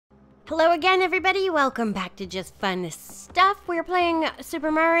Hello again, everybody. Welcome back to Just Fun Stuff. We're playing Super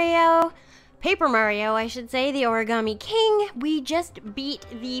Mario, Paper Mario, I should say, the Origami King. We just beat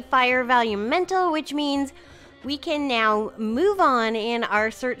the Fire Valumental, which means we can now move on in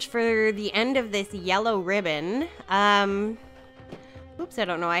our search for the end of this yellow ribbon. Oops, I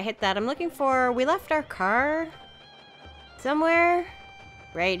don't know. I hit that. I'm looking for... We left our car somewhere.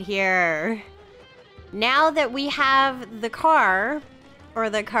 Right here. Now that we have the car... or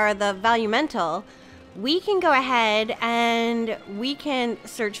the Valumental, we can go ahead and we can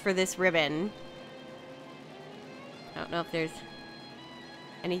search for this ribbon. I don't know if there's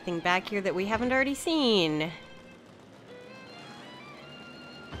anything back here that we haven't already seen.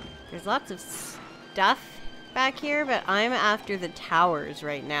 There's lots of stuff back here, but I'm after the towers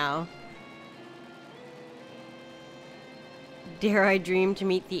right now. Dare I dream to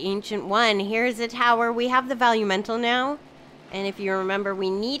meet the Ancient One. Here's a tower. We have the Valumental now. And if you remember, we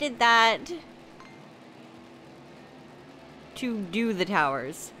needed that to do the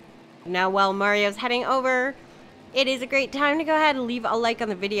towers. Now, while Mario's heading over, it is a great time to go ahead and leave a like on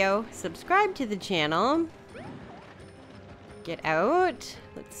the video. Subscribe to the channel. Get out.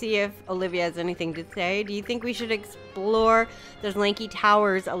 Let's see if Olivia has anything to say. Do you think we should explore those lanky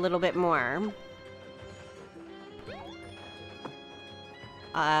towers a little bit more?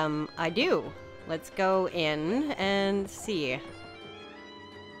 I do. Let's go in and see.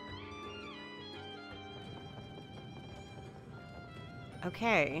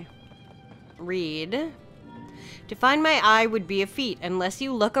 Okay. Read. To find my eye would be a feat unless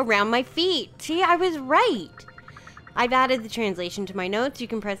you look around my feet. See, I was right. I've added the translation to my notes. You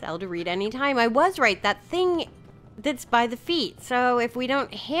can press L to read anytime. I was right. That thing that's by the feet. So if we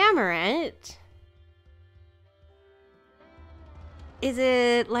don't hammer it... Is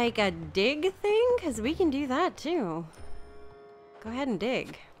it like a dig thing? Because we can do that too. Go ahead and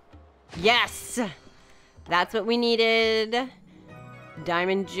dig. Yes! That's what we needed.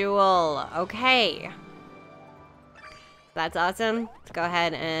 Diamond jewel. Okay. That's awesome. Let's go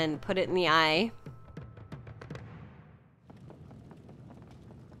ahead and put it in the eye.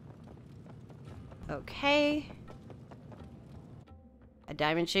 Okay. A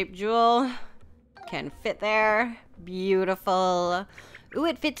diamond-shaped jewel. Can fit there. Beautiful. Ooh,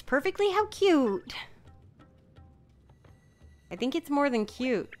 it fits perfectly. How cute. I think it's more than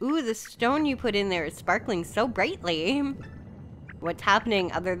cute. Ooh, the stone you put in there is sparkling so brightly. What's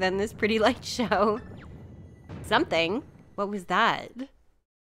happening other than this pretty light show? Something. What was that?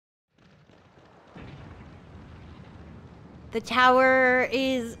 The tower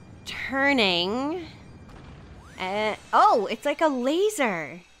is turning. Oh, it's like a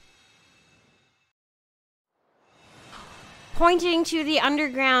laser. Pointing to the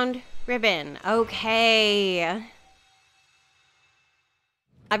underground ribbon. Okay.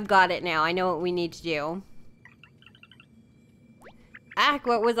 I've got it now. I know what we need to do. Ack,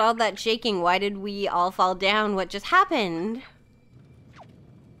 what was all that shaking? Why did we all fall down? What just happened?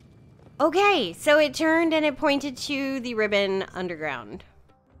 Okay, so it turned and it pointed to the ribbon underground.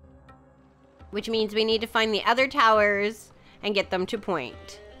 Which means we need to find the other towers and get them to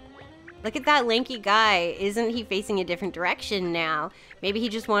point. Look at that lanky guy. Isn't he facing a different direction now? Maybe he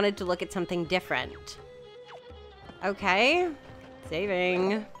just wanted to look at something different. Okay.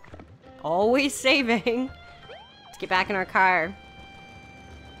 Saving. Always saving. Let's get back in our car.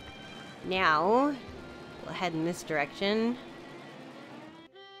 Now, we'll head in this direction.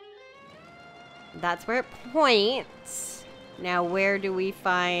 That's where it points. Now, where do we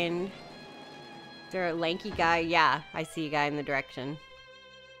find... Is there a lanky guy? Yeah, I see a guy in the direction.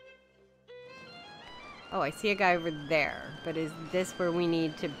 Oh, I see a guy over there. But is this where we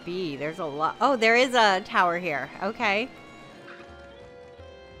need to be? There's a lot. Oh, there is a tower here. Okay.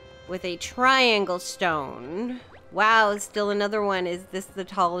 With a triangle stone. Wow, still another one. Is this the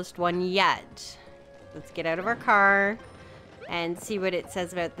tallest one yet? Let's get out of our car and see what it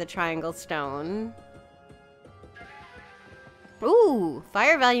says about the triangle stone. Ooh,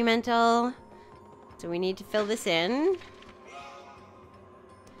 Fire Valumental. So we need to fill this in.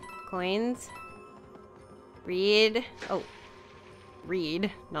 Coins. Read. Oh.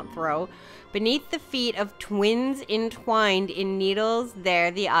 Read, not throw. Beneath the feet of twins entwined in needles,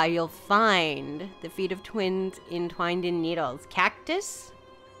 there the eye you'll find. The feet of twins entwined in needles. Cactus?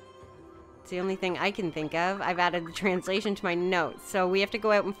 It's the only thing I can think of. I've added the translation to my notes. So we have to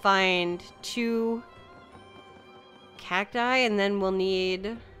go out and find 2 cacti, and then we'll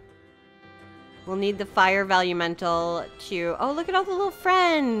need the Fire Valumental to... Oh, look at all the little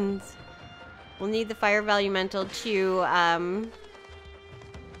friends! We'll need the Fire Valumental to,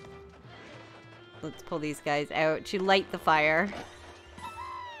 let's pull these guys out to light the fire.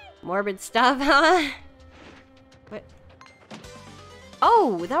 Morbid stuff, huh? What?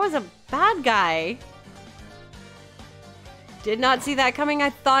 Oh, that was a bad guy. Did not see that coming.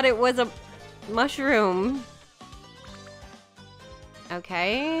 I thought it was a mushroom.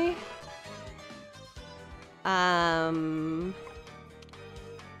 Okay. No,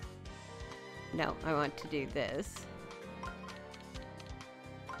 I want to do this.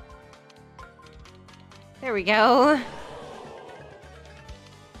 There we go.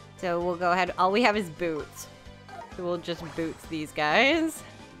 So we'll go ahead. All we have is boots. So we'll just boots these guys.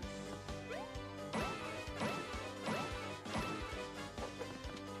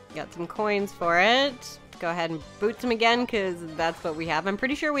 Got some coins for it. Go ahead and boots them again, because that's what we have. I'm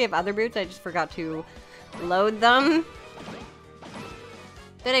pretty sure we have other boots. I just forgot to load them.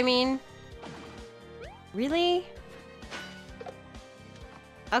 But I mean... Really?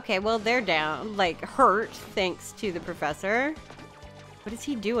 Okay, well, they're down. Like, hurt, thanks to the professor. What is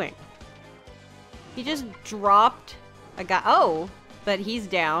he doing? He just dropped a guy. Oh, but he's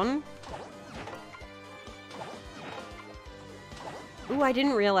down. Ooh, I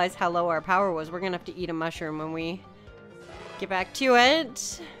didn't realize how low our power was. We're gonna have to eat a mushroom when we get back to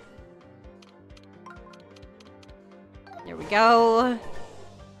it. There we go.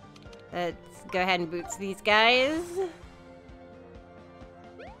 Let's go ahead and boots these guys.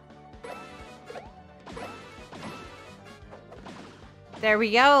 There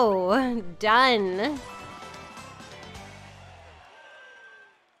we go. Done.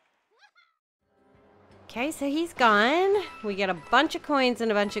 Okay, so he's gone. We get a bunch of coins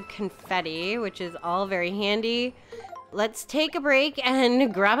and a bunch of confetti, which is all very handy. Let's take a break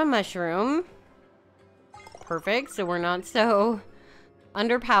and grab a mushroom. Perfect, so we're not so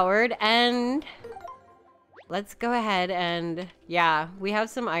underpowered. And let's go ahead and... Yeah, we have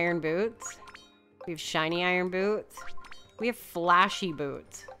some iron boots. We have shiny iron boots. We have flashy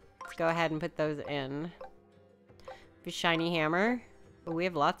boots. Let's go ahead and put those in. We have shiny hammer. Oh, we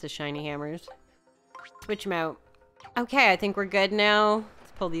have lots of shiny hammers. Switch them out. Okay, I think we're good now.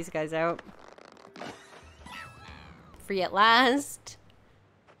 Let's pull these guys out. Free at last.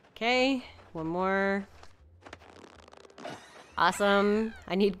 Okay, one more. Awesome.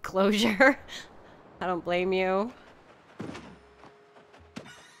 I need closure. I don't blame you.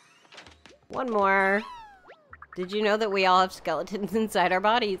 One more. Did you know that we all have skeletons inside our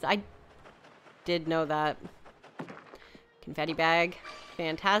bodies? I did know that. Confetti bag.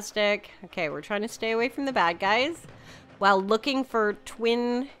 Fantastic. Okay, we're trying to stay away from the bad guys while looking for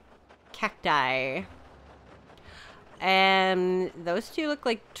twin cacti. And those two look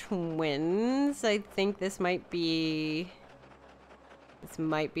like twins. I think this might be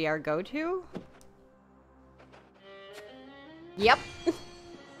our go-to. Yep.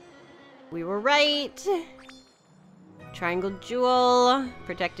 We were right. Triangle jewel,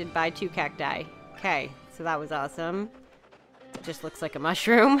 protected by 2 cacti. Okay, so that was awesome. It just looks like a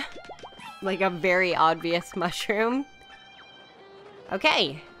mushroom. Like a very obvious mushroom.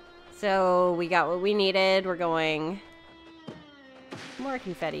 Okay, so we got what we needed. We're going... More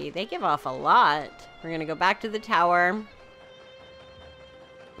confetti. They give off a lot. We're gonna go back to the tower.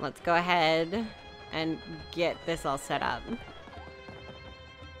 Let's go ahead and get this all set up.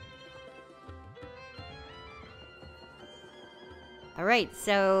 Alright,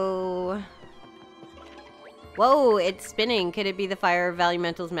 so... Whoa, it's spinning. Could it be the Fire of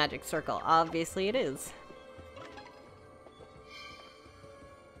Valumental's magic circle? Obviously it is.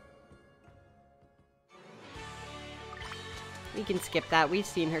 We can skip that. We've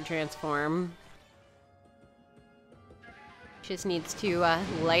seen her transform. Just needs to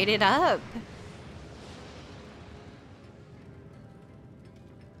light it up.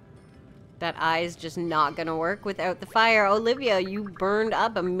 That eye's just not gonna work without the fire. Olivia, you burned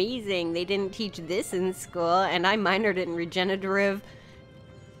up. Amazing. They didn't teach this in school, and I minored in regenerative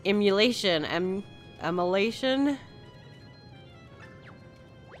emulation. Emulation?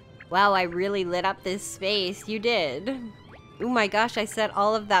 Wow, I really lit up this space. You did. Oh my gosh, I set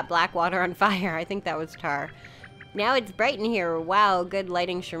all of that black water on fire. I think that was tar. Now it's bright in here. Wow, good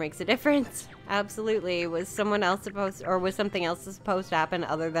lighting sure makes a difference. Absolutely. Was someone else supposed, or was something else supposed to happen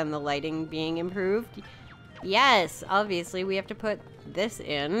other than the lighting being improved? Yes, obviously we have to put this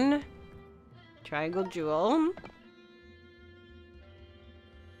in. Triangle jewel.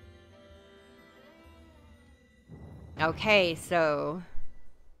 Okay, so...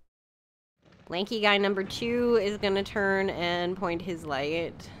 Lanky guy number 2 is gonna turn and point his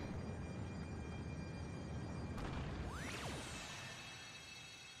light.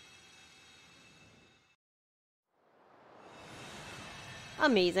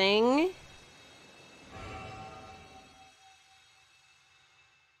 Amazing.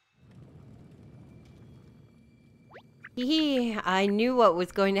 I knew what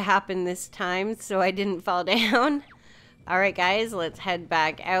was going to happen this time, so I didn't fall down. Alright guys, let's head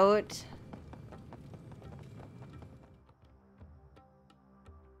back out.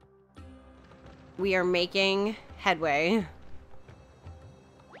 We are making headway.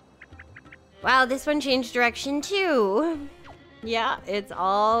 Wow, this one changed direction too. Yeah, it's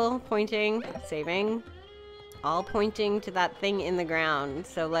all pointing, saving, all pointing to that thing in the ground.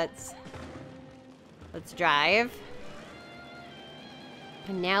 So let's drive.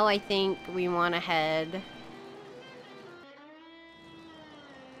 And now I think we want to head.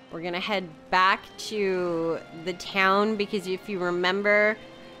 We're gonna head back to the town because if you remember,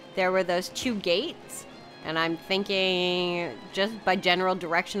 there were those 2 gates. And I'm thinking just by general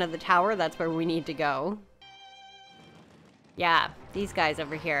direction of the tower, that's where we need to go. Yeah, these guys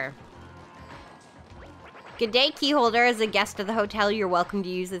over here. Good day, keyholder. As a guest of the hotel, you're welcome to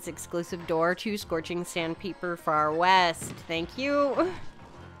use this exclusive door to Scorching Sandpaper Far West. Thank you.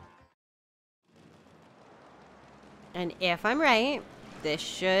 And if I'm right, this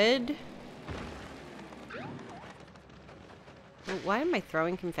should... Why am I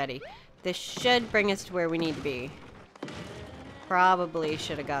throwing confetti? This should bring us to where we need to be. Probably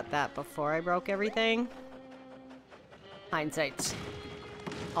should have got that before I broke everything. Hindsight's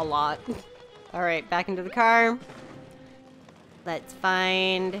a lot. Alright, back into the car. Let's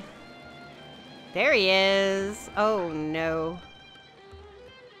find... There he is. Oh, no.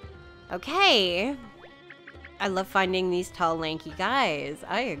 Okay. I love finding these tall, lanky guys.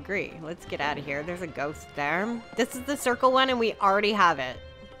 I agree. Let's get out of here. There's a ghost there. This is the circle one, and we already have it.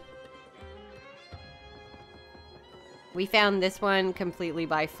 We found this one completely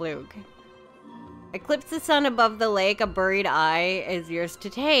by fluke. Eclipse the sun above the lake, a buried eye is yours to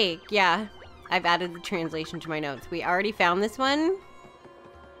take. Yeah, I've added the translation to my notes. We already found this one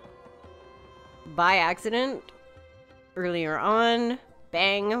by accident earlier on.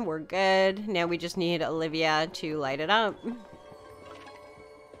 Bang, we're good. Now we just need Olivia to light it up.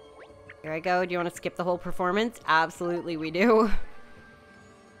 Here I go. Do you want to skip the whole performance? Absolutely we do.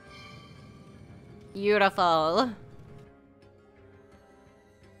 Beautiful.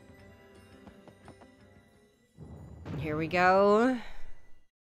 Here we go.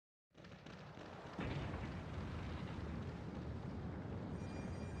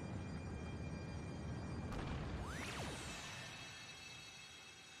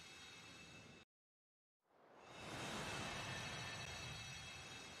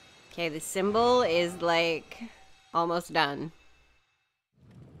 Okay, the symbol is like almost done.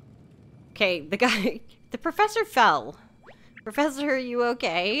 Okay, the professor fell. Professor, are you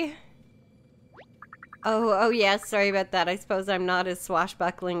okay? Oh yes, sorry about that. I suppose I'm not as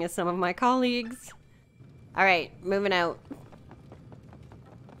swashbuckling as some of my colleagues. Alright, moving out.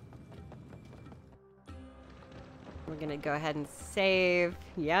 We're gonna go ahead and save.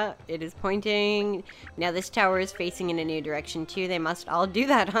 Yeah, it is pointing. Now this tower is facing in a new direction too. They must all do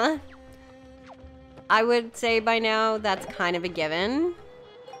that, huh? I would say by now that's kind of a given.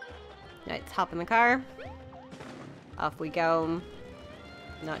 Let's hop in the car. Off we go.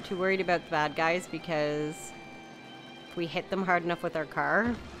 Not too worried about the bad guys because if we hit them hard enough with our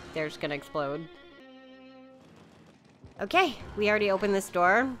car, they're just gonna explode. Okay, we already opened this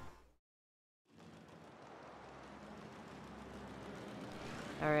door.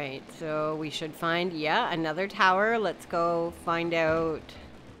 Alright, so we should find, yeah, another tower. Let's go find out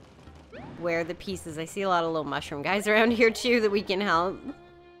where the pieces. I see a lot of little mushroom guys around here too that we can help.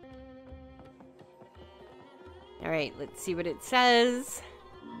 Alright, let's see what it says.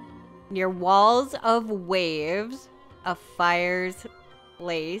 Near walls of waves, a fire's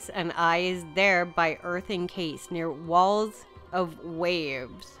place, an eye is there by earth encased. Near walls of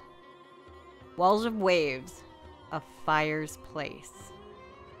waves. Walls of waves, a fire's place.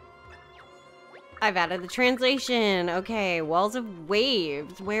 I've added the translation. Okay, walls of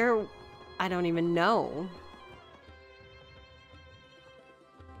waves. Where? I don't even know.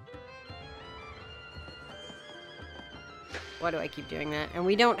 Why do I keep doing that? And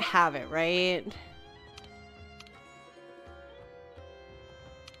we don't have it, right?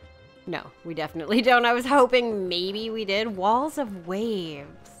 No, we definitely don't. I was hoping maybe we did. Walls of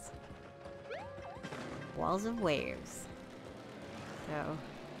waves. Walls of waves. So...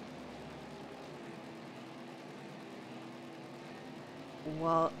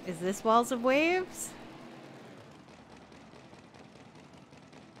 well, is this walls of waves?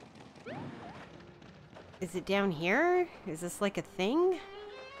 Is it down here? Is this like a thing?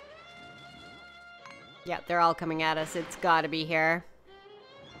 Yeah, they're all coming at us. It's gotta be here.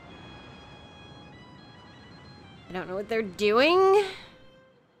 I don't know what they're doing.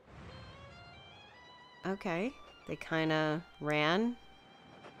 Okay. They kind of ran.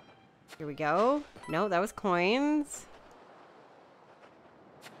 Here we go. No, that was coins.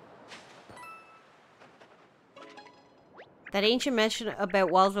 That ancient mention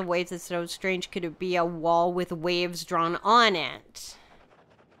about walls of waves is so strange. Could it be a wall with waves drawn on it?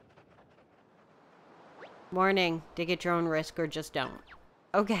 Warning. Dig at your own risk or just don't.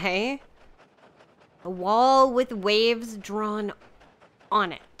 Okay. A wall with waves drawn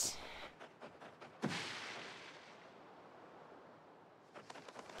on it.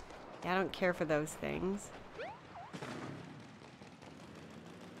 Yeah, I don't care for those things.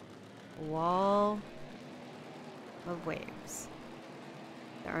 Wall of waves.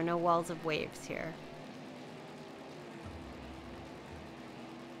 There are no walls of waves here.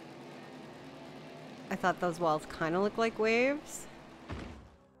 I thought those walls kind of look like waves.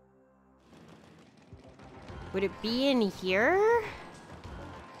 Would it be in here?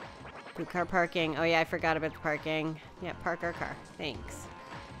 Food car parking. Oh yeah, I forgot about the parking. Yeah, park our car. Thanks.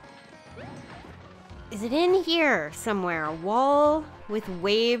 Is it in here somewhere? A wall with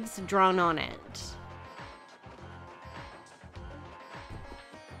waves drawn on it.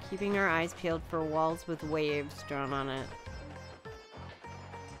 Keeping our eyes peeled for walls with waves drawn on it.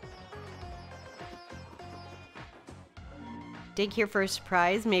 Dig here for a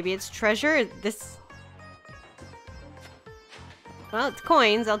surprise. Maybe it's treasure. This... Well, it's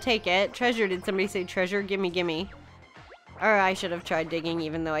coins. I'll take it. Treasure. Did somebody say treasure? Gimme, gimme. Or I should have tried digging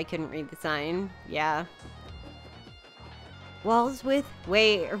even though I couldn't read the sign. Yeah. Walls with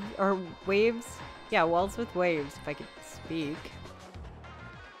or waves? Yeah, walls with waves, if I could speak.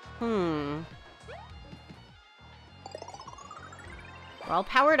 We're all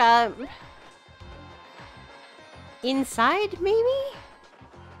powered up. Inside, maybe?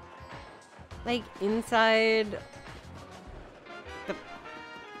 Like, inside the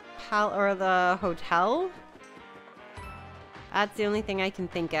the hotel? That's the only thing I can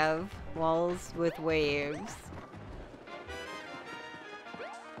think of. Walls with waves.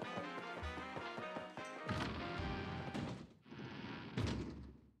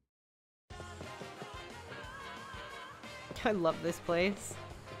 I love this place.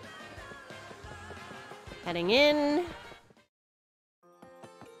 Heading in.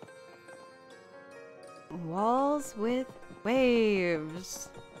 Walls with waves.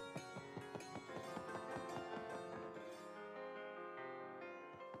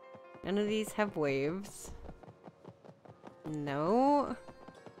 None of these have waves. No.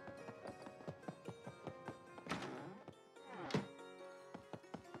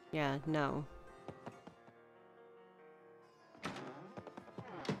 Yeah, no.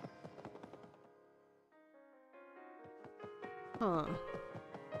 Huh.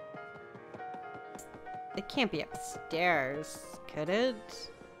 It can't be upstairs, could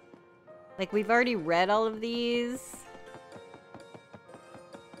it? Like, we've already read all of these.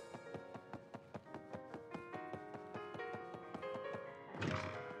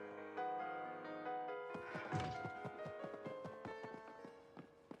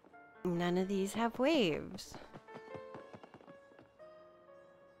 None of these have waves.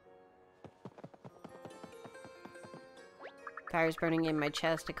 Fire's burning in my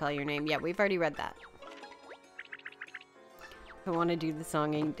chest to call your name. Yeah, we've already read that. I want to do the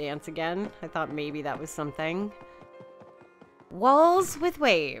song and dance again. I thought maybe that was something. Walls with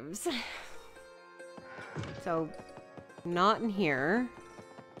waves. So, not in here.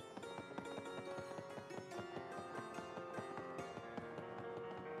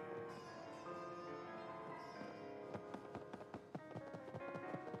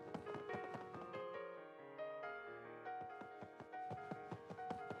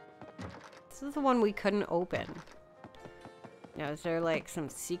 This is the one we couldn't open. Now, is there like some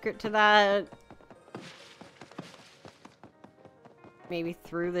secret to that? Maybe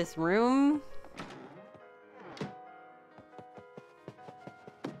through this room?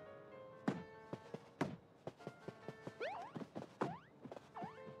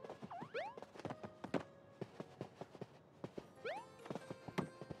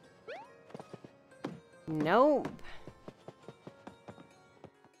 Nope.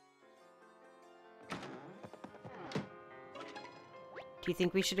 Do you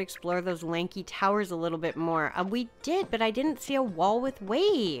think we should explore those lanky towers a little bit more? We did, but I didn't see a wall with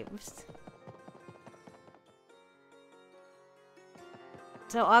waves.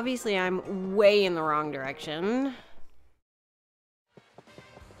 So obviously I'm way in the wrong direction.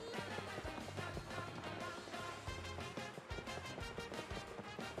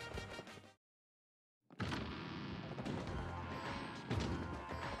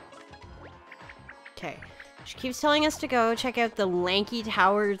 Okay. She keeps telling us to go check out the lanky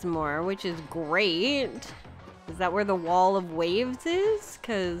towers more, which is great. Because that where the wall of waves is?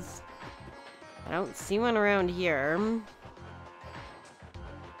 Because I don't see one around here.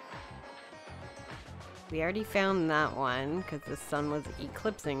 We already found that one because the sun was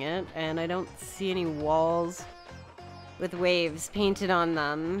eclipsing it, and I don't see any walls with waves painted on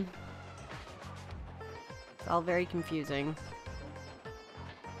them. It's all very confusing.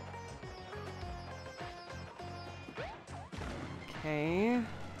 Okay.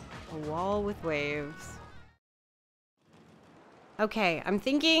 A wall with waves. Okay, I'm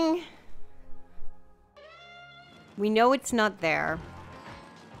thinking... We know it's not there.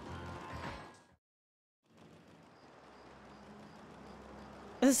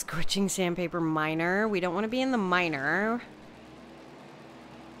 A scorching sandpaper miner. We don't want to be in the miner.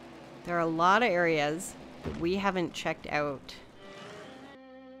 There are a lot of areas that we haven't checked out.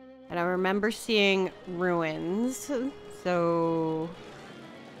 And I remember seeing ruins. So...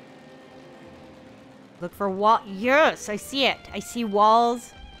 Look for wall. Yes, I see it. I see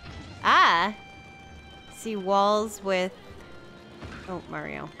walls. Ah! I see walls with... Oh,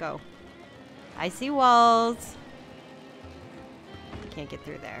 Mario, go. I see walls. Can't get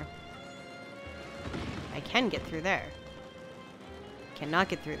through there. I can get through there. Cannot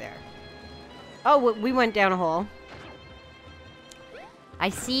get through there. Oh, we went down a hole. I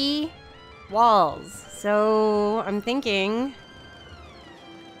see walls. So I'm thinking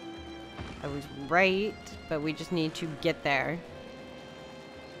I was right, but we just need to get there.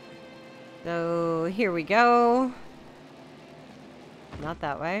 So here we go. Not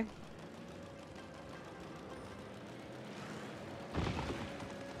that way.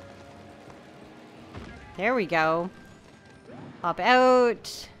 There we go. Hop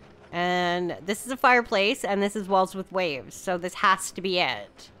out. And this is a fireplace, and this is walls with waves. So this has to be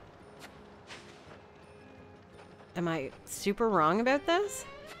it. Am I super wrong about this?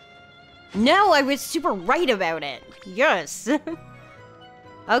 No, I was super right about it. Yes.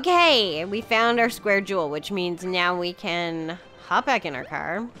 Okay, we found our square jewel, which means now we can hop back in our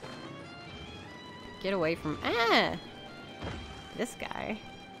car. Get away from... this guy.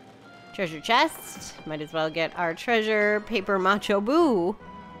 Treasure chest. Might as well get our treasure. Paper macho boo.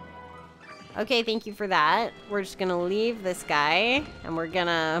 Okay, thank you for that. We're just gonna leave this guy, and we're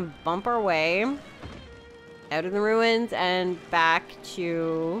gonna bump our way out of the ruins and back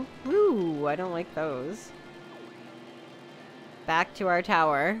to... Ooh, I don't like those. Back to our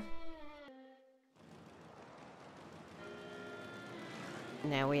tower.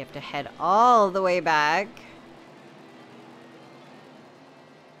 Now we have to head all the way back.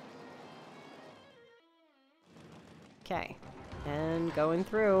 Okay, and going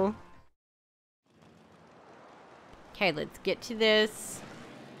through. Okay, let's get to this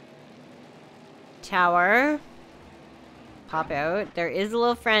tower. Pop out. There is a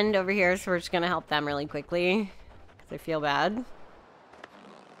little friend over here, so we're just gonna help them really quickly. Because I feel bad.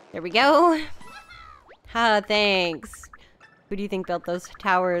 There we go. Ah, thanks. Who do you think built those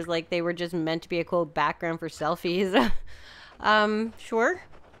towers like they were just meant to be a cool background for selfies? Sure.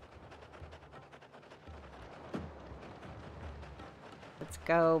 Let's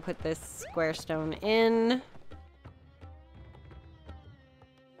go put this square stone in.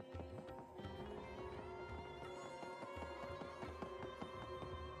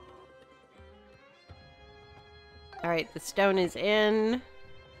 Alright, the stone is in.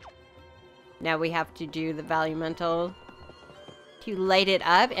 Now we have to do the valumental to light it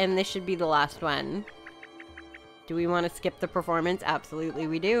up, and this should be the last one. Do we want to skip the performance? Absolutely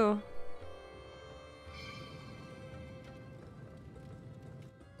we do.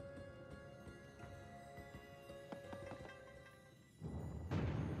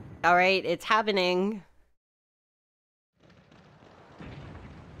 Alright, it's happening.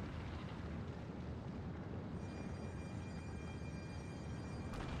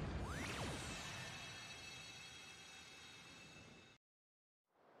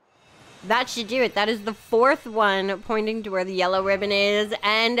 That should do it. That is the fourth one pointing to where the yellow ribbon is,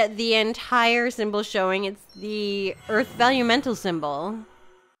 and the entire symbol showing it's the Earth Valumental symbol.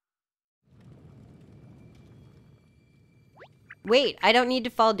 Wait, I don't need to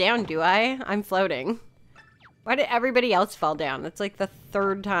fall down, do I? I'm floating. Why did everybody else fall down? That's like the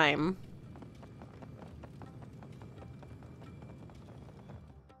third time.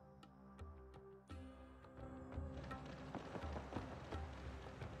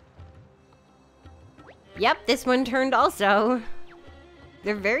 Yep, this one turned also.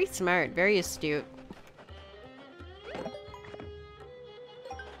 They're very smart, very astute.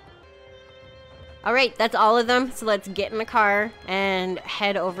 Alright, that's all of them. So let's get in the car and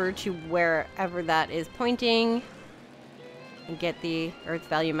head over to wherever that is pointing. and get the Earth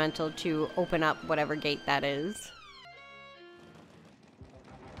Valumental to open up whatever gate that is.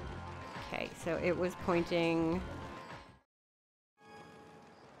 Okay, so it was pointing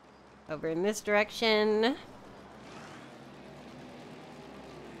over in this direction.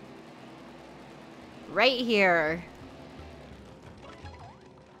 Right here.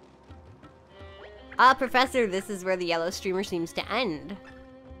 Ah, Professor, this is where the yellow streamer seems to end.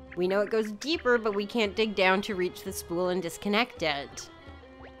 We know it goes deeper, but we can't dig down to reach the spool and disconnect it.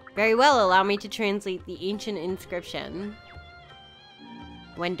 Very well, allow me to translate the ancient inscription.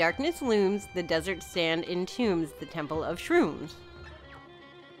 When darkness looms, the desert sand entombs the temple of shrooms.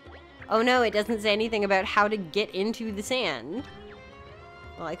 Oh no, it doesn't say anything about how to get into the sand.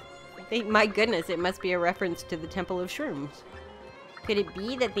 Well, I think, my goodness, it must be a reference to the temple of shrooms. Could it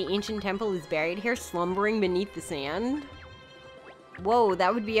be that the ancient temple is buried here, slumbering beneath the sand? Whoa,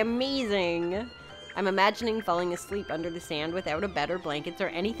 that would be amazing! I'm imagining falling asleep under the sand without a bed or blankets or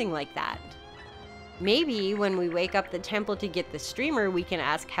anything like that. Maybe when we wake up the temple to get the streamer, we can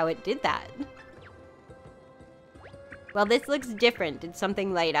ask how it did that. Well, this looks different. Did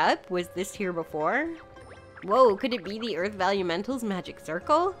something light up? Was this here before? Whoa, could it be the Earth Valumental's magic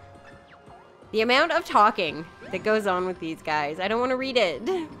circle? The amount of talking that goes on with these guys. I don't want to read it.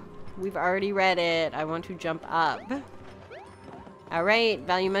 We've already read it. I want to jump up. Alright,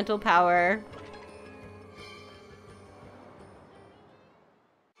 Valumental power.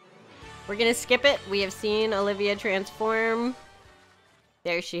 We're gonna skip it. We have seen Olivia transform.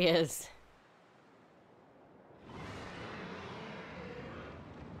 There she is.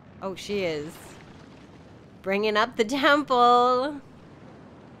 Oh, she is. Bringing up the temple.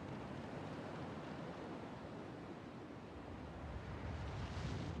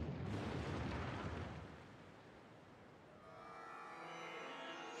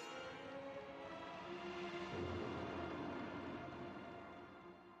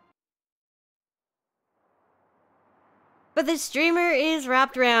 But the streamer is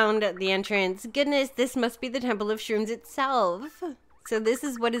wrapped around the entrance. Goodness, this must be the Temple of Shrooms itself. So this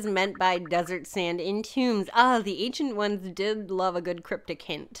is what is meant by desert sand in tombs. Ah, the ancient ones did love a good cryptic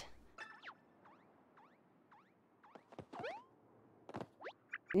hint.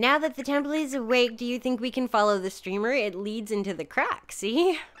 Now that the temple is awake, do you think we can follow the streamer? It leads into the crack,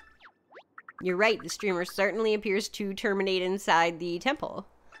 see? You're right, the streamer certainly appears to terminate inside the temple.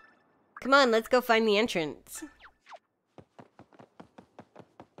 Come on, let's go find the entrance.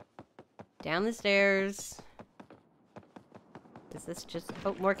 Down the stairs. Is this just...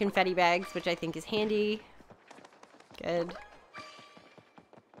 Oh, more confetti bags, which I think is handy. Good.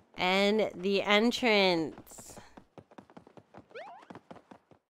 And the entrance.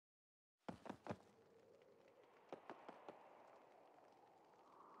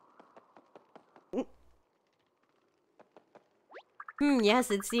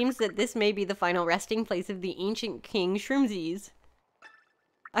 Yes, it seems that this may be the final resting place of the ancient king Shroomsies.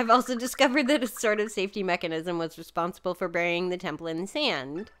 I've also discovered that a sort of safety mechanism was responsible for burying the temple in the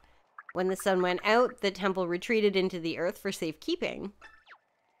sand. When the sun went out, the temple retreated into the earth for safekeeping.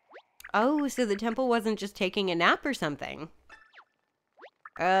 Oh, so the temple wasn't just taking a nap or something.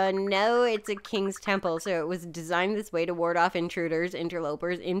 No, it's a king's temple, so it was designed this way to ward off intruders,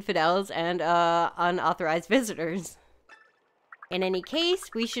 interlopers, infidels, and unauthorized visitors. In any case,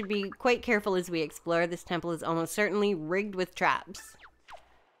 we should be quite careful as we explore. This temple is almost certainly rigged with traps.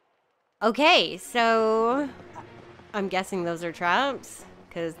 Okay, so I'm guessing those are traps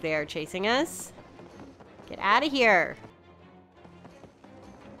because they are chasing us. Get out of here.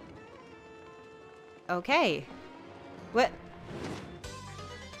 Okay. What?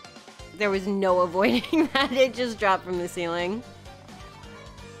 There was no avoiding that. It just dropped from the ceiling.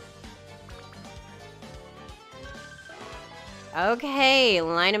 Okay,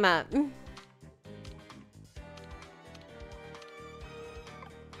 line them up.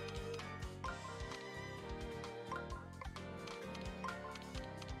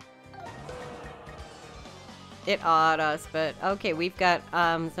 It awed us, but okay, we've got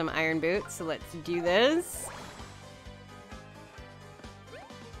some iron boots, so let's do this.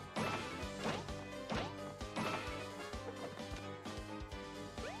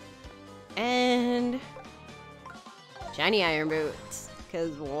 And shiny iron boots,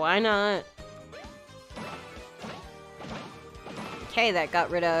 because why not? Okay, that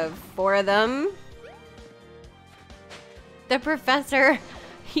got rid of 4 of them. The professor...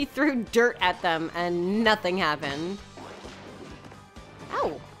 He threw dirt at them and nothing happened.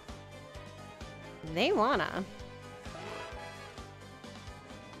 Ow. They wanna.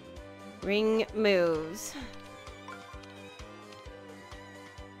 Ring moves.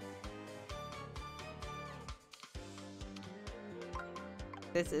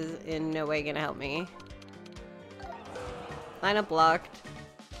 This is in no way gonna help me. Line up blocked.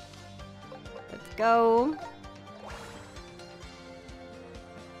 Let's go.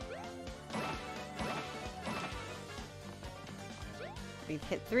 We've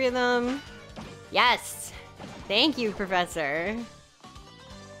hit 3 of them. Yes! Thank you, Professor.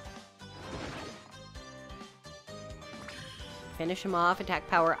 Finish him off. Attack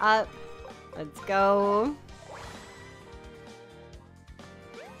power up. Let's go.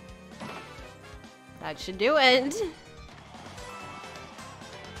 That should do it.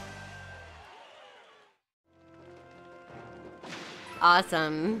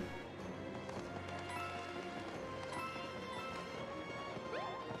 Awesome.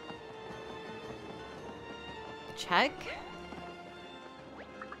 Check.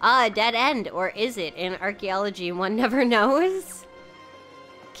 Ah, a dead end. Or is it? In archaeology, one never knows.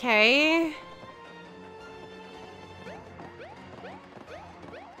 Okay.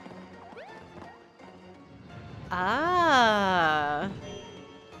 Ah.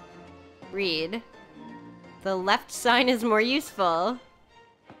 Read. The left sign is more useful.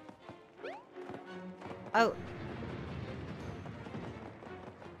 Oh.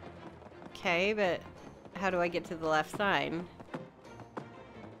 Okay, but how do I get to the left sign?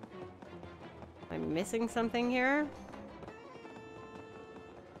 Am I missing something here?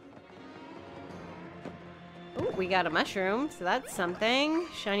 Oh, we got a mushroom, so that's something.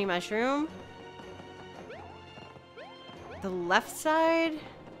 Shiny mushroom. The left side?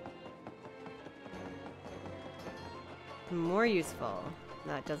 More useful.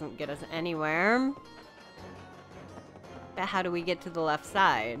 That doesn't get us anywhere. But how do we get to the left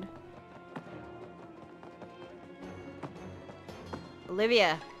side?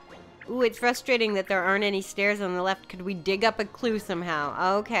 Olivia. Ooh, it's frustrating that there aren't any stairs on the left. Could we dig up a clue somehow?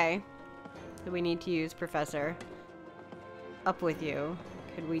 Oh, okay. So we need to use Professor. Up with you.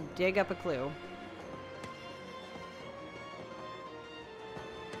 Could we dig up a clue?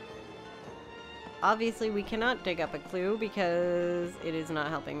 Obviously, we cannot dig up a clue because it is not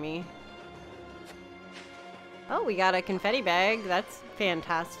helping me. Oh, we got a confetti bag. That's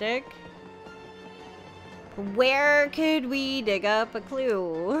fantastic. Where could we dig up a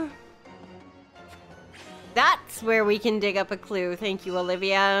clue? That's where we can dig up a clue. Thank you,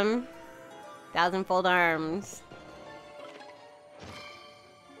 Olivia. Thousandfold arms.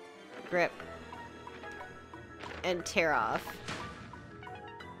 Grip. And tear off.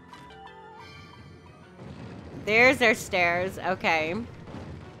 There's our stairs. Okay.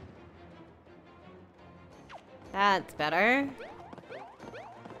 That's better.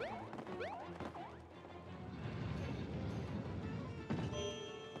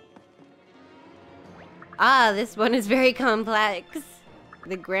 Ah, this one is very complex.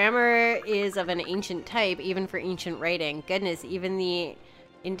 The grammar is of an ancient type, even for ancient writing. Goodness, even the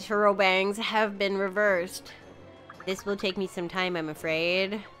interrobangs have been reversed. This will take me some time, I'm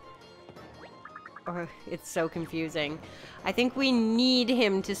afraid. Oh, it's so confusing. I think we need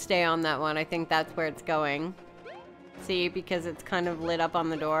him to stay on that one. I think that's where it's going. See, because it's kind of lit up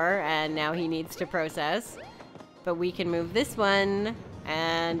on the door, and now he needs to process. But we can move this one,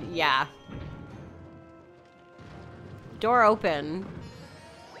 and yeah. Door open.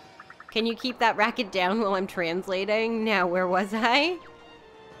 Can you keep that racket down while I'm translating? Now, where was I?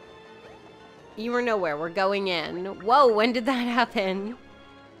 You were nowhere. We're going in. Whoa, when did that happen?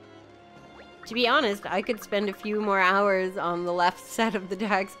 To be honest, I could spend a few more hours on the left set of the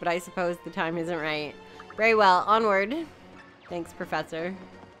decks, but I suppose the time isn't right. Very well, onward. Thanks, Professor.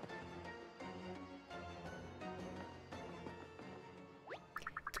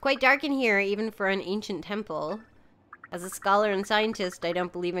 It's quite dark in here, even for an ancient temple. As a scholar and scientist, I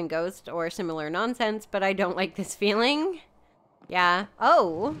don't believe in ghosts or similar nonsense, but I don't like this feeling. Yeah.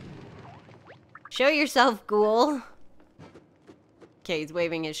 Oh! Show yourself, ghoul! Okay, he's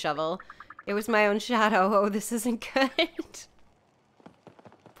waving his shovel. It was my own shadow. Oh, this isn't good.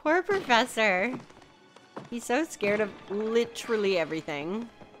 Poor Professor. He's so scared of literally everything.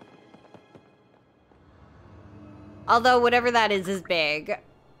 Although, whatever that is big.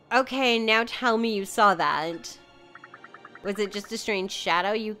 Okay, now tell me you saw that. Was it just a strange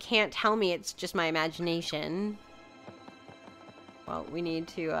shadow? You can't tell me it's just my imagination. Well, we need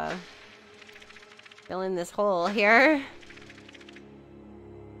to, fill in this hole here.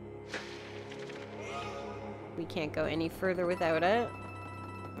 We can't go any further without it.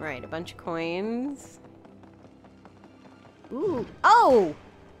 Right, a bunch of coins. Ooh. Oh!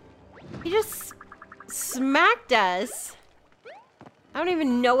 He just smacked us. I don't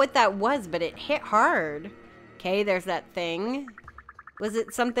even know what that was, but it hit hard. Okay, there's that thing. Was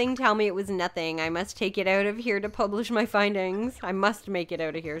it something? Tell me it was nothing. I must take it out of here to publish my findings. I must make it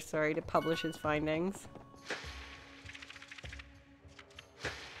out of here, sorry, to publish his findings.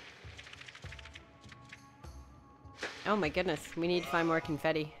 Oh my goodness, we need to find more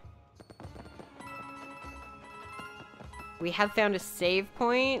confetti. We have found a save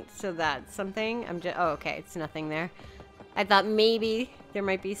point, so that's something. Oh, okay, it's nothing there. I thought maybe there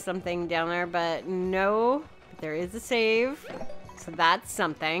might be something down there, but no. There is a save, so that's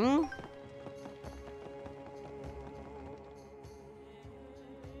something.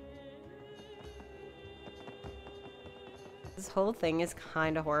 This whole thing is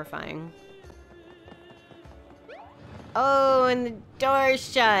kind of horrifying. Oh, and the door's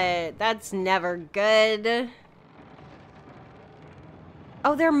shut. That's never good.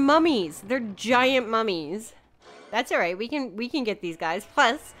 Oh, they're mummies. They're giant mummies. That's all right. We can get these guys.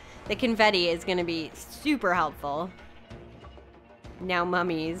 Plus, the confetti is going to be super helpful. Now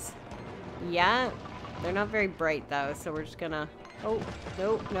mummies. Yeah. They're not very bright though, so we're just gonna... Oh,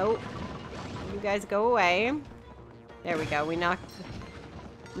 no, no. You guys go away. There we go. We knocked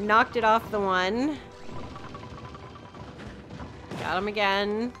it off the one. Got him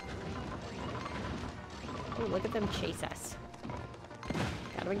again. Oh, look at them chase us.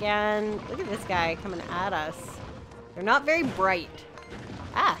 Got him again. Look at this guy coming at us. They're not very bright.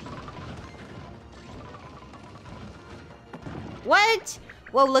 Ah. What?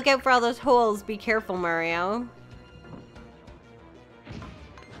 Whoa, look out for all those holes. Be careful, Mario.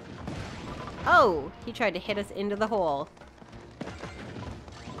 Oh, he tried to hit us into the hole.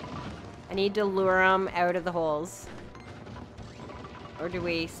 I need to lure him out of the holes. Or do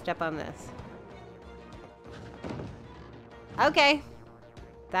we step on this? Okay.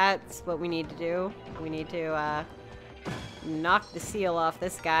 That's what we need to do. We need to, knock the seal off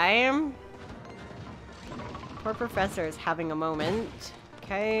this guy. Poor professor is having a moment.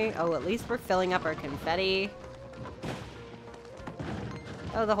 Okay. Oh, at least we're filling up our confetti.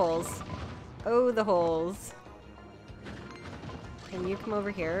 Oh, the holes. Oh, the holes. Can you come over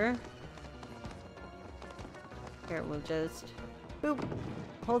here? Here, we'll just... Boop.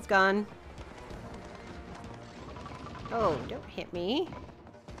 Hole's gone. Oh, don't hit me.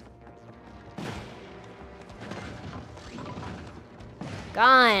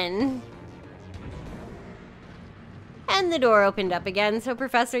 Gone. And the door opened up again, so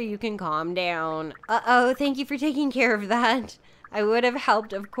Professor, you can calm down. Uh-oh, thank you for taking care of that. I would have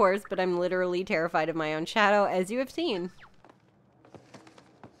helped, of course, but I'm literally terrified of my own shadow, as you have seen.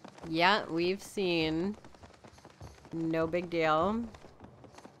 Yeah, we've seen. No big deal.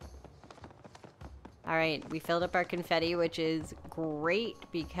 Alright, we filled up our confetti, which is great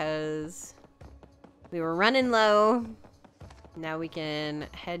because we were running low. Now we can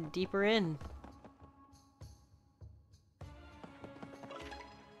head deeper in.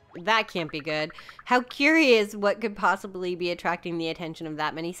 That can't be good. How curious what could possibly be attracting the attention of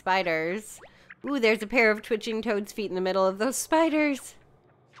that many spiders. Ooh, there's a pair of twitching Toad's feet in the middle of those spiders.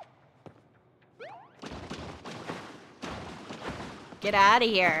 Get out of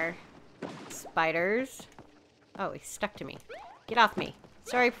here, spiders. Oh, he's stuck to me. Get off me.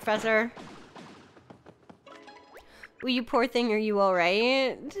 Sorry, Professor. Ooh, you poor thing, are you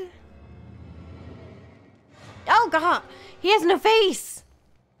alright? Oh, God! He has no face!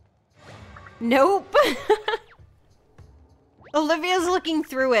 Nope. Olivia's looking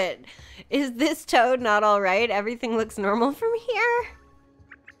through it. Is this Toad not alright? Everything looks normal from here?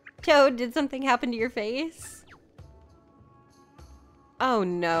 Toad, did something happen to your face? Oh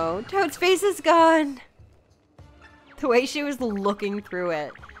no, Toad's face is gone. The way she was looking through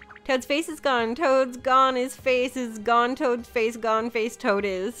it. Toad's face is gone. Toad's gone. His face is gone. Toad's face gone. Face Toad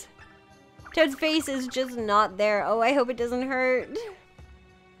is. Toad's face is just not there. Oh, I hope it doesn't hurt.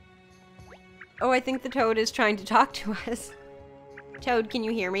 Oh, I think the Toad is trying to talk to us. Toad, can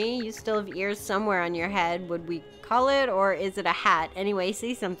you hear me? You still have ears somewhere on your head. Would we call it, or is it a hat? Anyway,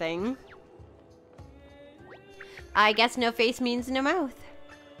 say something. I guess no face means no mouth.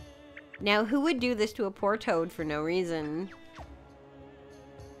 Now, who would do this to a poor Toad for no reason?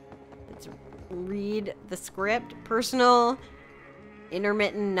 Let's read the script. Personal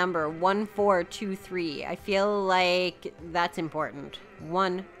intermittent number 1423. I feel like that's important.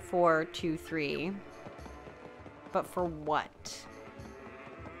 1423. But for what?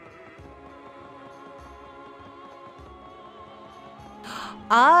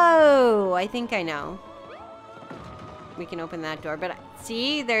 Oh, I think I know. We can open that door, but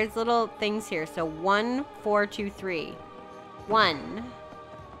see, there's little things here. So 1423. 1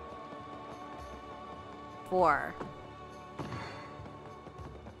 4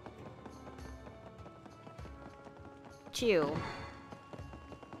 2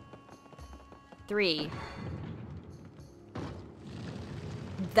 3.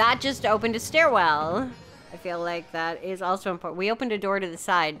 That just opened a stairwell. I feel like that is also important. We opened a door to the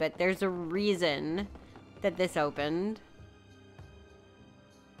side, but there's a reason that this opened.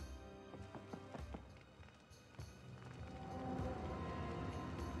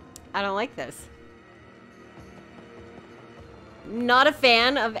 I don't like this. Not a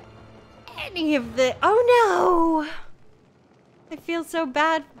fan of any of the... Oh no! I feel so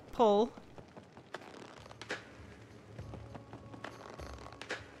bad, Pull.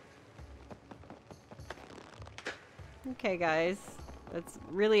 Okay, guys. That's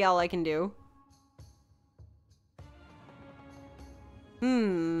really all I can do.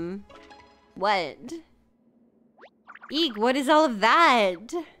 What? Eek, what is all of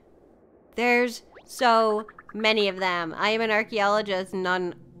that? There's so many of them. I am an archaeologist, not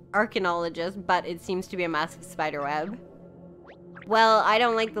an archaeologist, but it seems to be a massive spider web. Well, I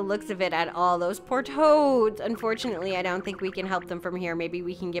don't like the looks of it at all. Those poor toads. Unfortunately, I don't think we can help them from here. Maybe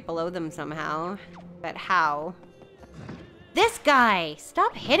we can get below them somehow. But how? This guy!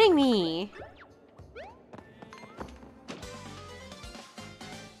 Stop hitting me!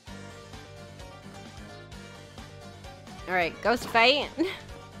 Alright, ghost fight.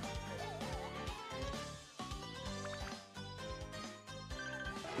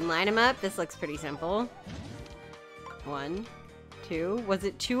 Line them up. This looks pretty simple. 1, 2. Was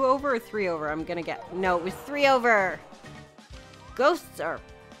it 2 over or 3 over? I'm gonna get... No, it was 3 over! Ghosts are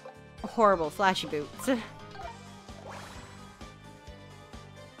horrible. Flashy boots.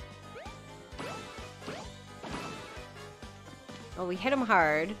 Oh, we hit him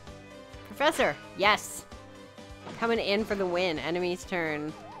hard. Professor! Yes! Coming in for the win. Enemy's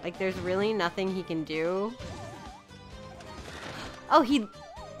turn. Like, there's really nothing he can do. Oh, he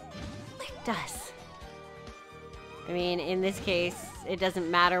licked us. I mean, in this case, it doesn't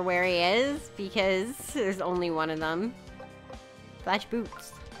matter where he is because there's only one of them. Flash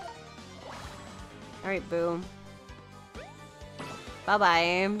boots. Alright, boo.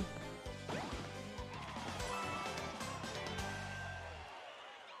 Bye-bye.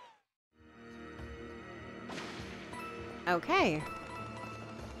 Okay.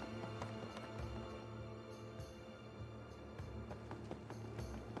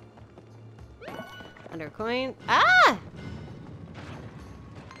 Under coin. Ah!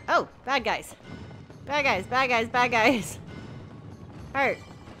 Oh, bad guys. Bad guys, bad guys, bad guys. Heart.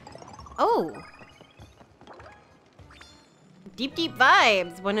 Oh. Deep Deep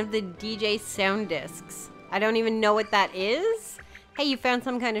Vibes. One of the DJ sound discs. I don't even know what that is. Hey, you found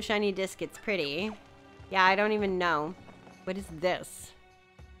some kind of shiny disc. It's pretty. Yeah, I don't even know. What is this?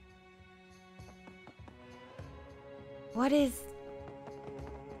 What is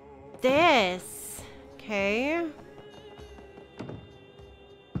this? Okay.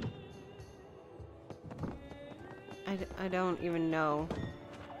 I don't even know.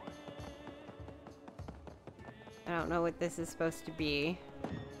 I don't know what this is supposed to be.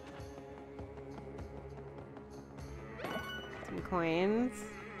 Some coins.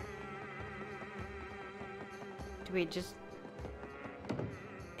 Do we just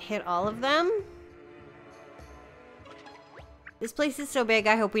hit all of them? This place is so big,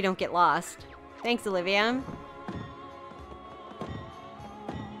 I hope we don't get lost. Thanks, Olivia.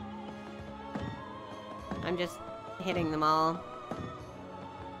 I'm just hitting them all.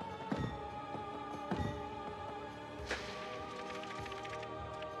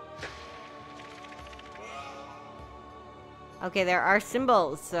 Okay, there are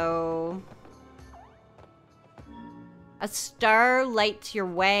symbols, so... A star lights your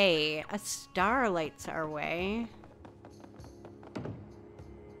way. A star lights our way.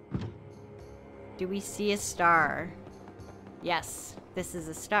 Do we see a star? Yes, this is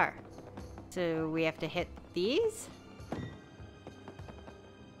a star. So we have to hit these?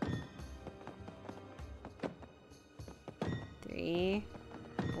 Three,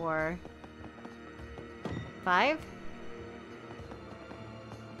 4, 5.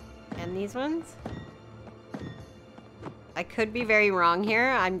 And these ones? I could be very wrong here.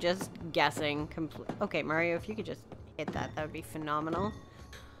 I'm just guessing. Okay, Mario, if you could just hit that, that would be phenomenal.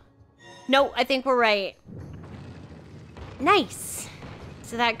 No, I think we're right. Nice.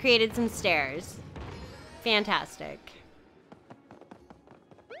 So that created some stairs. Fantastic.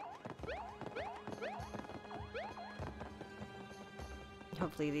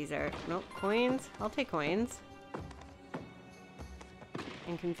 Hopefully these are... Nope, coins. I'll take coins.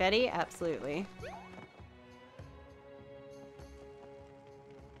 And confetti? Absolutely.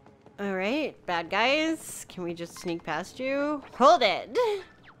 Alright, bad guys. Can we just sneak past you? Hold it!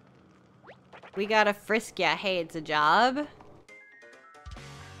 We gotta frisk ya. Hey, it's a job.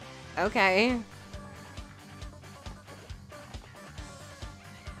 Okay.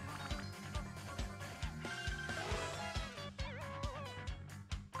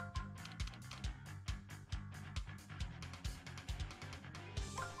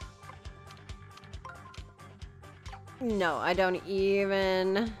 No, I don't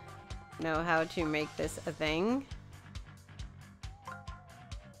even know how to make this a thing.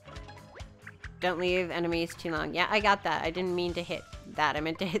 Don't leave enemies too long. Yeah, I got that. I didn't mean to hit that. I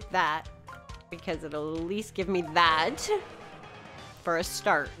meant to hit that. Because it'll at least give me that. For a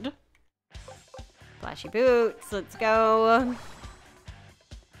start. Flashy boots. Let's go. Let's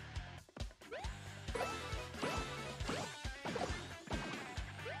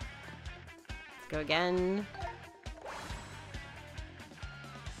go again.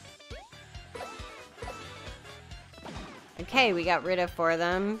 Okay, we got rid of 4 of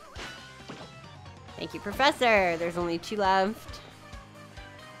them. Thank you, Professor. There's only 2 left.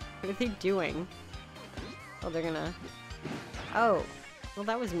 What are they doing? Oh, they're gonna... Oh. Well,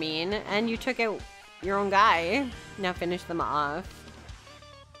 that was mean. And you took out your own guy. Now finish them off.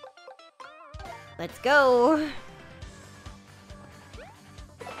 Let's go.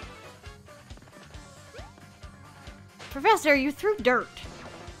 Professor, you threw dirt.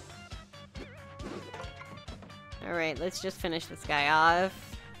 Alright, let's just finish this guy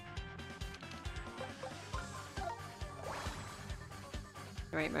off.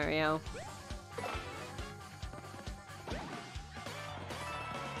 Alright, Mario.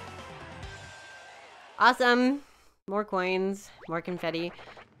 Awesome. More coins. More confetti.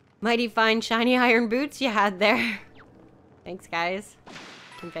 Mighty fine shiny iron boots you had there. Thanks, guys.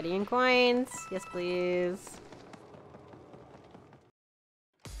 Confetti and coins. Yes, please.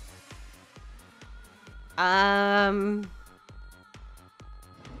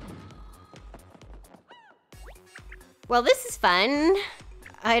 Well, this is fun.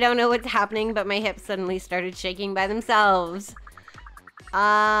 I don't know what's happening, but my hips suddenly started shaking by themselves.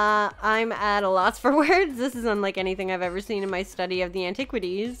 I'm at a loss for words. This is unlike anything I've ever seen in my study of the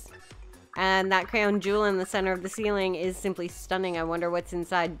antiquities. And that crown jewel in the center of the ceiling is simply stunning. I wonder what's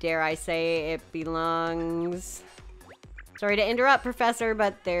inside. Dare I say it belongs... Sorry to interrupt, Professor,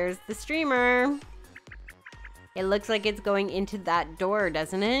 but there's the streamer. It looks like it's going into that door,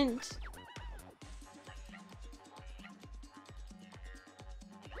 doesn't it?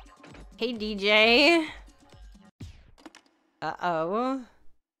 Hey, DJ. Uh-oh.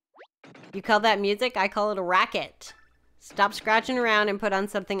 You call that music? I call it a racket. Stop scratching around and put on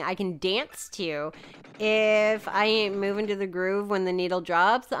something I can dance to. If I ain't moving to the groove when the needle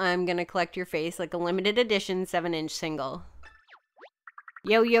drops, I'm gonna collect your face like a limited edition 7-inch single.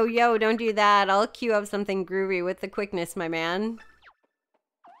 Yo, yo, yo, don't do that. I'll cue up something groovy with the quickness, my man.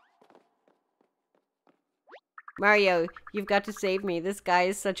 Mario, you've got to save me. This guy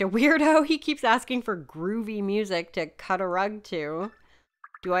is such a weirdo. He keeps asking for groovy music to cut a rug to.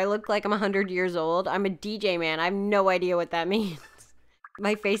 Do I look like I'm 100 years old? I'm a DJ, man. I have no idea what that means.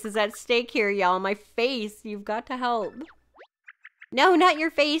 My face is at stake here, y'all. My face. You've got to help. No, not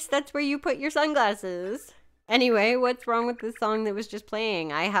your face. That's where you put your sunglasses. Anyway, what's wrong with the song that was just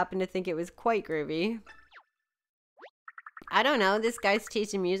playing? I happen to think it was quite groovy. I don't know. This guy's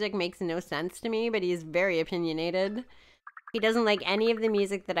taste in music makes no sense to me, but he's very opinionated. He doesn't like any of the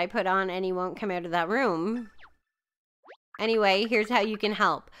music that I put on, and he won't come out of that room. Anyway, here's how you can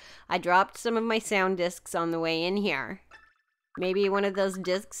help. I dropped some of my sound discs on the way in here. Maybe one of those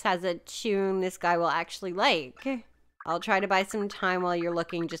discs has a tune this guy will actually like. I'll try to buy some time while you're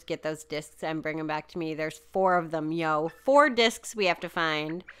looking. Just get those discs and bring them back to me. There's 4 of them, yo. 4 discs we have to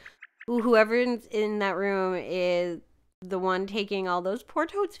find. Ooh, whoever's in that room is the one taking all those poor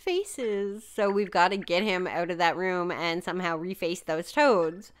toads' faces. So we've got to get him out of that room and somehow reface those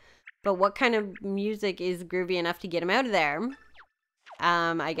toads. But what kind of music is groovy enough to get him out of there?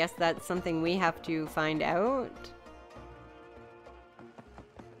 I guess that's something we have to find out.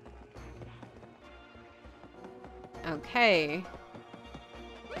 Okay.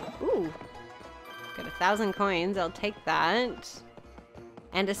 Ooh. Got 1,000 coins. I'll take that.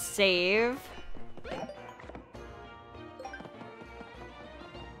 And a save.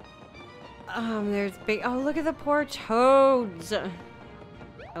 There's big... Oh, look at the poor toads.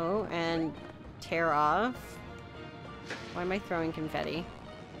 Oh, and tear off. Why am I throwing confetti?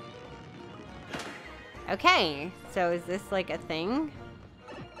 Okay. So is this like a thing?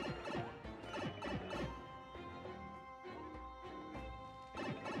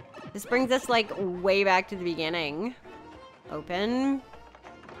 This brings us, like, way back to the beginning. Open.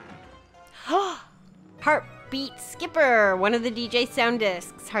 Heartbeat Skipper! One of the DJ sound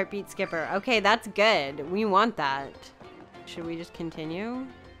discs. Heartbeat Skipper. Okay, that's good. We want that. Should we just continue?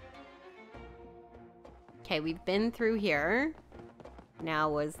 Okay, we've been through here. Now,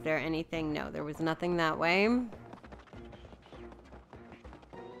 was there anything? No, there was nothing that way. I'm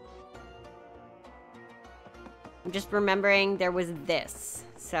just remembering there was this.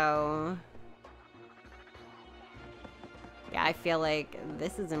 So, I feel like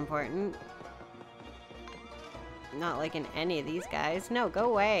this is important. Not like in any of these guys. No, go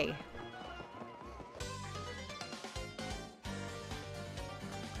away.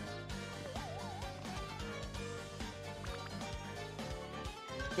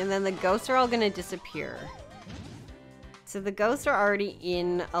 And then the ghosts are all gonna disappear. So the ghosts are already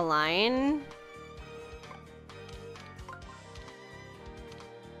in a line.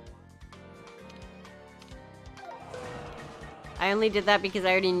 I only did that because I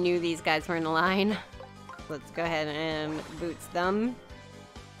already knew these guys were in a line. Let's go ahead and boots them.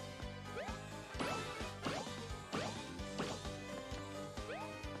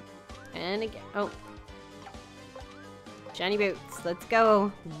 And again. Oh. Shiny boots. Let's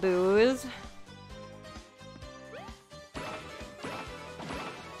go, booze.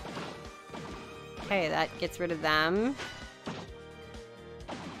 Okay, that gets rid of them.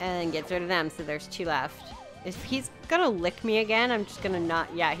 And gets rid of them, so there's 2 left. If he's gonna lick me again, I'm just gonna not...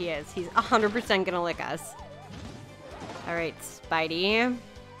 Yeah, he is. He's 100% gonna lick us. Alright, Spidey.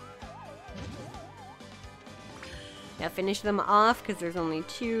 Now finish them off, because there's only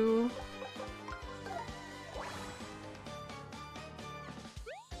 2.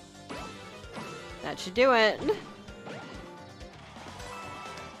 That should do it.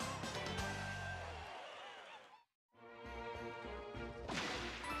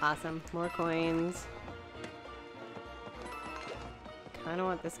 Awesome. More coins. Kinda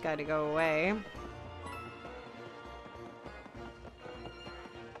want this guy to go away.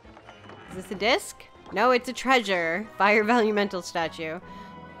 Is this a disc? No, it's a treasure. Fire value mental statue.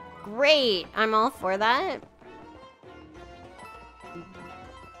 Great! I'm all for that.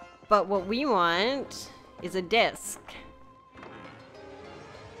 But what we want is a disc.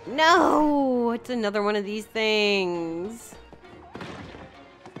 No! It's another one of these things.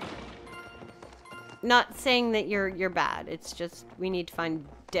 Not saying that you're bad. It's just we need to find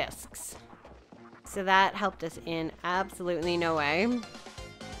discs. So that helped us in absolutely no way.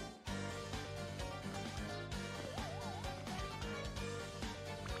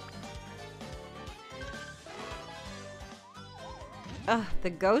 Ugh, the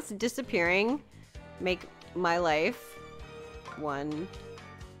ghosts disappearing make my life 1,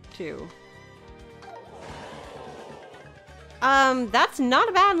 2. That's not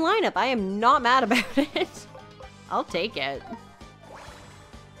a bad lineup. I am not mad about it. I'll take it.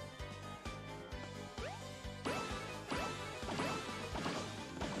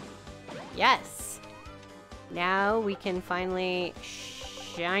 Yes. Now we can finally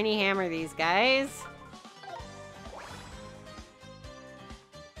shiny hammer these guys.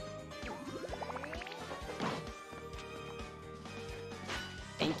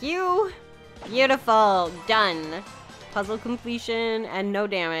 Thank you. Beautiful. Done. Puzzle completion and no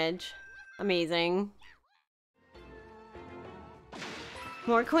damage. Amazing.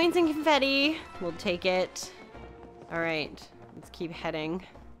 More coins and confetti. We'll take it. Alright. Let's keep heading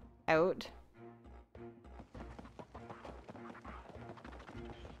out.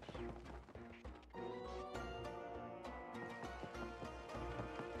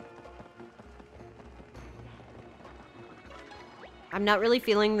 I'm not really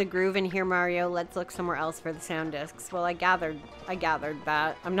feeling the groove in here, Mario. Let's look somewhere else for the sound discs. Well, I gathered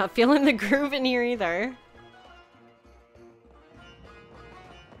that. I'm not feeling the groove in here either.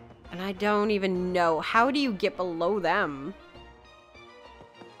 And I don't even know. How do you get below them?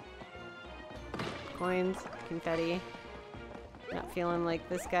 Coins, confetti. Not feeling like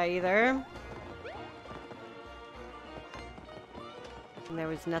this guy either. And there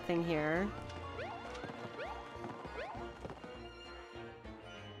was nothing here.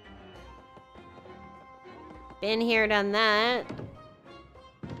 Been here, done that.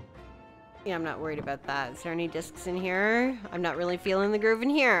 Yeah, I'm not worried about that. Is there any discs in here? I'm not really feeling the groove in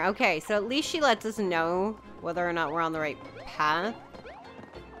here. Okay, so at least she lets us know whether or not we're on the right path.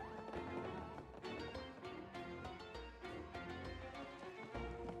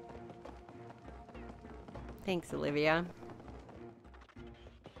 Thanks, Olivia.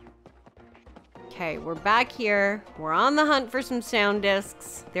 Okay, we're back here. We're on the hunt for some sound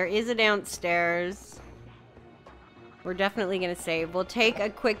discs. There is a downstairs. We're definitely gonna save. We'll take a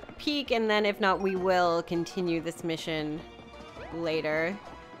quick peek, and then if not, we will continue this mission later.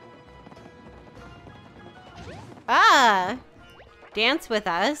 Ah! Dance with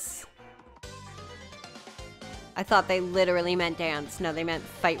us. I thought they literally meant dance. No, they meant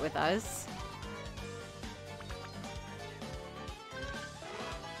fight with us.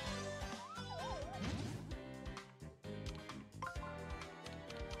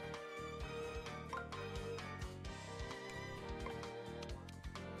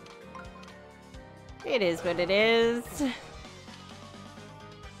 It is what it is.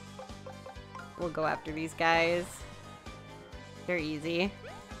 We'll go after these guys. They're easy.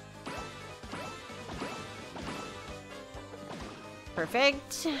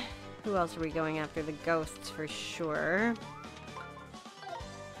 Perfect. Who else are we going after? The ghosts for sure.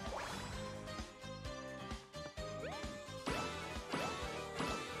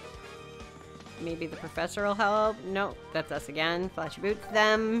 Maybe the professor will help. Nope, that's us again. Flashy boots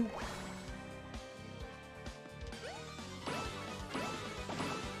them.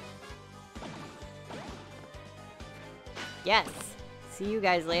 Yes. See you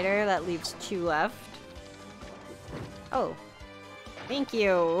guys later. That leaves 2 left. Oh. Thank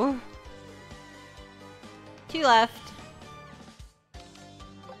you. 2 left.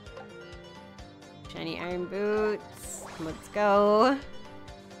 Shiny iron boots. Let's go.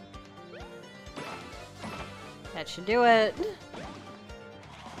 That should do it.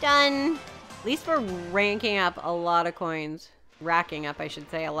 Done. At least we're ranking up a lot of coins. Racking up, I should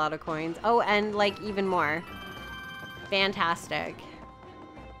say, a lot of coins. Oh, and like even more. Fantastic.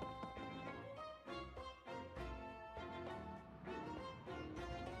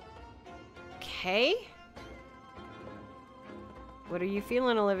 Okay. What are you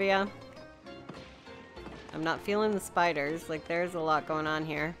feeling, Olivia? I'm not feeling the spiders. Like, there's a lot going on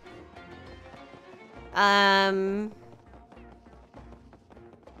here.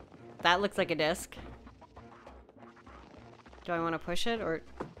 That looks like a disc. Do I want to push it, or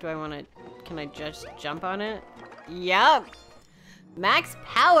do I want to... Can I just jump on it? Yep! Max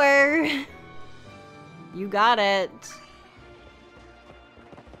power! You got it.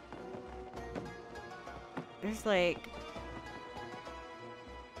 There's like...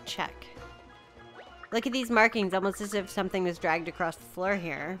 Check. Look at these markings, almost as if something was dragged across the floor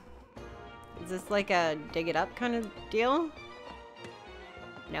here. Is this like a dig it up kind of deal?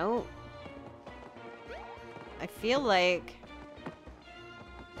 No. I feel like...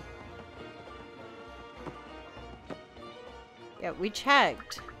 Yeah, we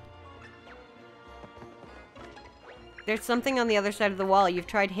checked. There's something on the other side of the wall. You've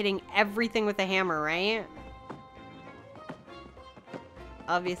tried hitting everything with a hammer, right?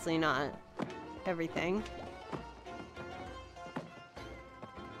 Obviously not everything.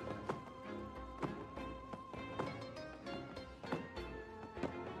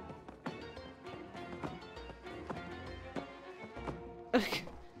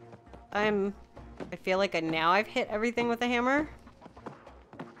 I feel like now I've hit everything with a hammer.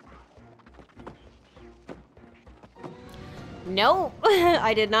 No,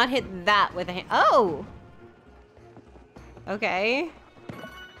 I did not hit that with a hammer. Oh! Okay.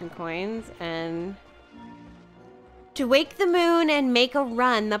 Some coins and... To wake the moon and make a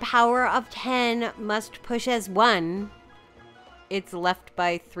run, the power of 10 must push as 1. It's left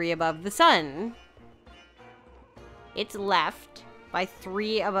by 3 above the sun. It's left by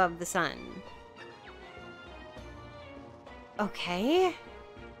 3 above the sun. Okay.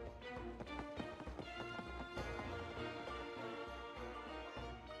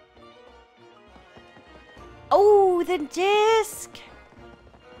 Oh, the disc!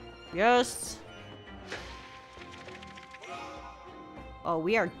 Yes. Oh,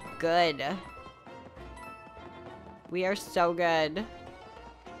 we are good. We are so good.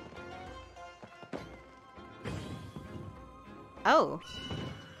 Oh.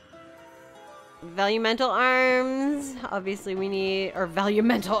 Valumental arms. Obviously we need... Or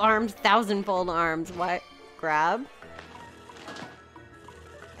valumental arms. 1,000-fold arms. What? Grab.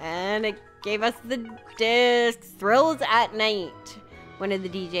 And it gave us the discs. Thrills at Night. One of the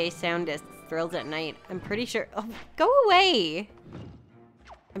DJ sound discs. Thrills at Night. I'm pretty sure... Oh, go away!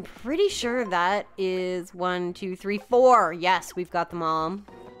 I'm pretty sure that is 1, 2, 3, 4. Yes, we've got them all.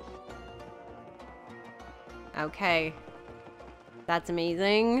 Okay. That's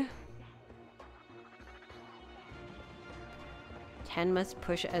amazing. 10 must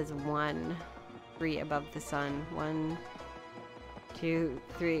push as 1. 3 above the sun. 1, 2,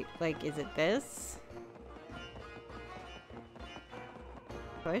 3. Like, is it this?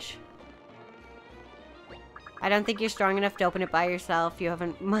 Push. I don't think you're strong enough to open it by yourself. You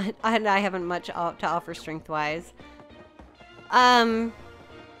haven't much, and I haven't much to offer strength-wise.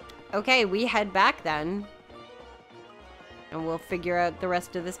 Okay, we head back then. And we'll figure out the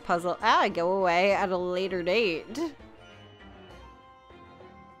rest of this puzzle. Go away at a later date.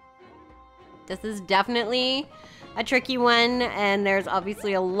 This is definitely a tricky one, and there's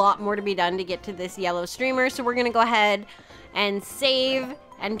obviously a lot more to be done to get to this yellow streamer, so we're gonna go ahead and save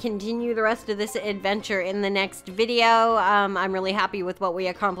and continue the rest of this adventure in the next video. I'm really happy with what we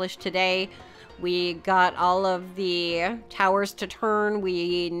accomplished today. We got all of the towers to turn.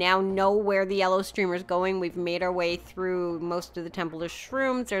 We now know where the yellow streamer's going. We've made our way through most of the Temple of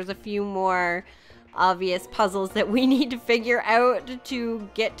Shrooms. There's a few more obvious puzzles that we need to figure out to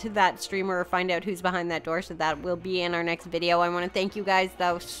get to that streamer or find out who's behind that door. So that will be in our next video. I want to thank you guys,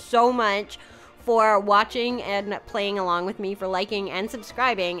 though, so much for watching and playing along with me, for liking and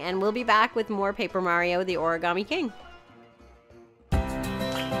subscribing. And we'll be back with more Paper Mario: The Origami King.